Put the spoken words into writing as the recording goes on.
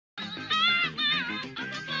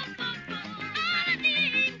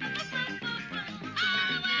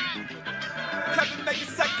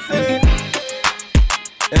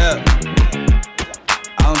Yeah,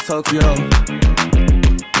 out in Tokyo,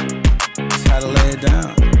 just had to lay it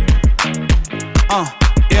down.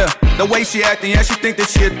 Yeah, the way she acting, yeah, she think that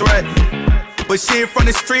she a threat. But she ain't from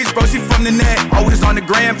the streets, bro, she from the net. Always on the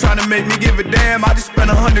gram, trying to make me give a damn. I just spent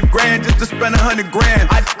 100 grand just to spend 100 grand.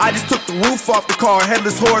 I just took the roof off the car,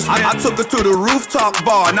 headless horseman. I took her to the rooftop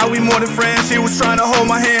bar, now we more than friends. She was trying to hold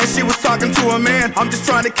my hand, she was talking to a man. I'm just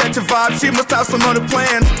trying to catch a vibe, she must have some other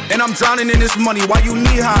plans. And I'm drowning in this money, why you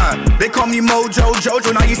knee high? They call me Mojo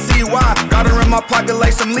Jojo, now you see why. Got her in my pocket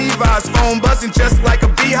like some Levi's, phone buzzing just like a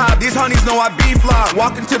beehive. These honeys know I be fly.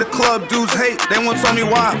 Walking to the club, dudes hate, they won't tell me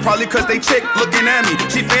why. Probably cause they chick looking at me,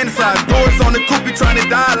 she fantasize. Doors on the coupe, trying to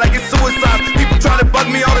die like it's suicide. People trying to bug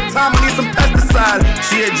me all the time, I need some pesticides.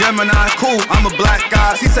 She a Gemini, cool, I'm a black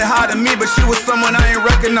guy. She said hi to me, but she was someone I ain't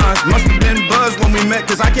recognize. Must have been buzz when we met,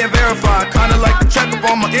 cause I can't verify. Kinda like to check up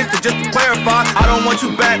on my Insta just to clarify. I don't want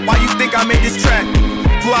you back, why you think I made this track?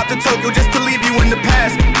 Flew out to Tokyo just to leave you in the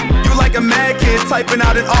past. You like a mad kid, typing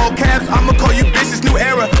out in all caps. I'ma call you bitch, it's new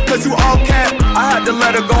era, cause you all cap. I had to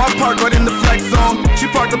let her go, I parked right in the flex zone. She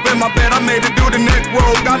parked up in my bed, I made her do the neck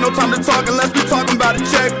roll. Got no time to talk unless we talking about a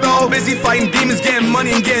check though. Busy fighting demons, getting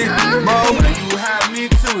money and getting bro. You had me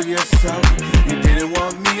to yourself, you didn't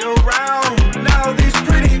want me around. Now these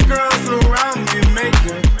pretty girls around me make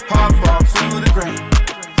your heart fall to the ground.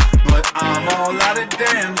 But I'm all out of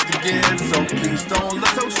damns to give, so please don't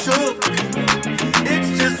look so shook.